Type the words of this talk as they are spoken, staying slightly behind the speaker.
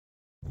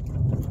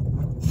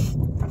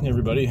Hey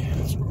everybody,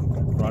 it's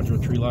Roger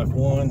with Tree Life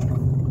 1,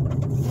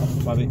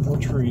 584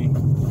 Tree.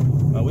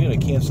 We had a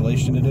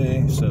cancellation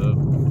today, so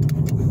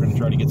we're going to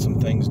try to get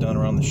some things done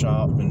around the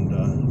shop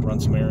and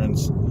run some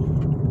errands.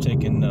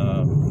 Taking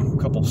a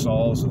couple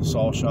saws at the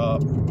saw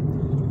shop.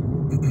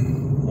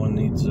 One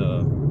needs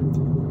a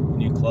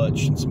new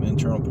clutch and some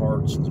internal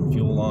parts and some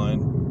fuel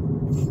line,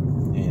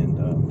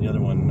 and the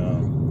other one,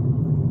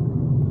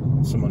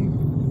 someone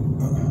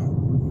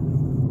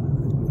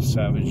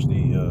salvaged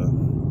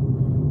the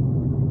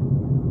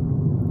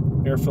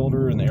air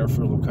filter and the air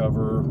filter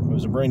cover. It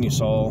was a brand new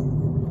saw. I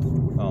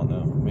don't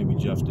know, maybe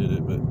Jeff did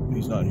it, but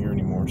he's not here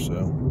anymore,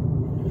 so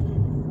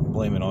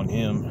blame it on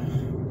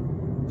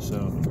him. So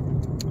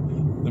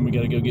then we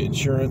got to go get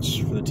insurance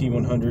for the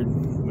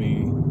T100.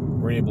 We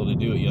were able to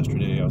do it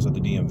yesterday. I was at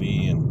the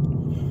DMV,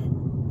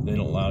 and they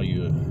don't allow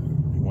you,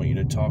 want you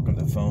to talk on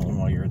the phone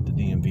while you're at the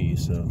DMV,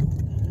 so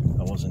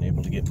I wasn't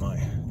able to get my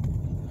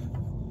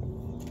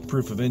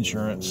proof of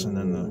insurance, and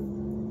then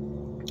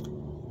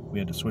we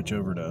had to switch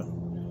over to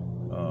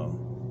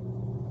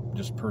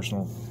just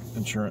personal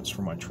insurance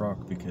for my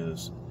truck,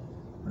 because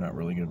we're not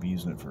really going to be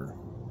using it for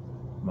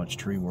much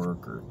tree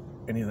work or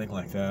anything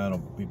like that. It'll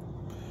be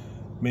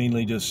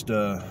mainly just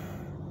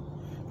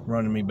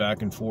running me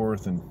back and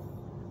forth and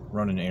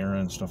running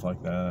errands, stuff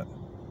like that.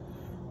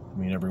 I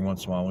mean, every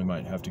once in a while we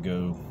might have to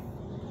go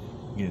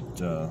get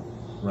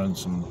run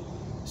some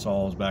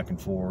saws back and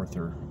forth,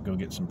 or go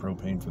get some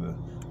propane for the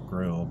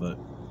grill, but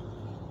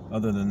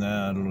other than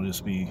that, it'll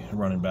just be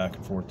running back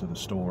and forth to the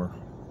store,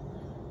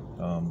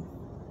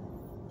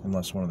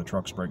 unless one of the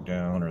trucks break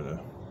down, or the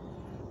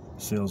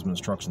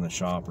salesman's truck's in the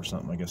shop or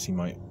something. I guess he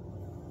might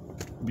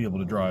be able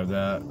to drive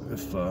that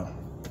if for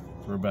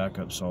a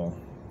backup saw.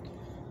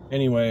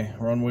 Anyway,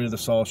 we're on the way to the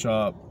saw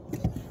shop,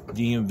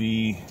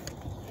 DMV,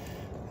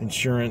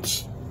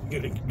 insurance,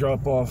 get a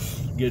drop off,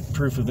 get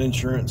proof of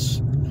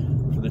insurance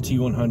for the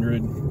T100,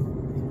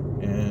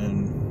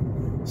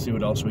 and see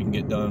what else we can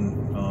get done.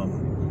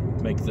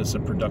 Make this a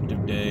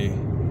productive day.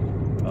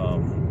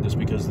 Just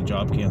because the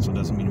job canceled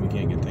doesn't mean we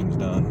can't get things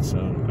done. So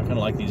I kind of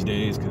like these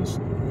days because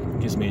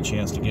it gives me a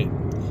chance to get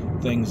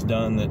things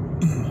done that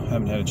I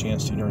haven't had a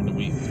chance to during the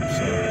week. So,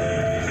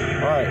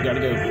 all right,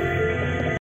 gotta go.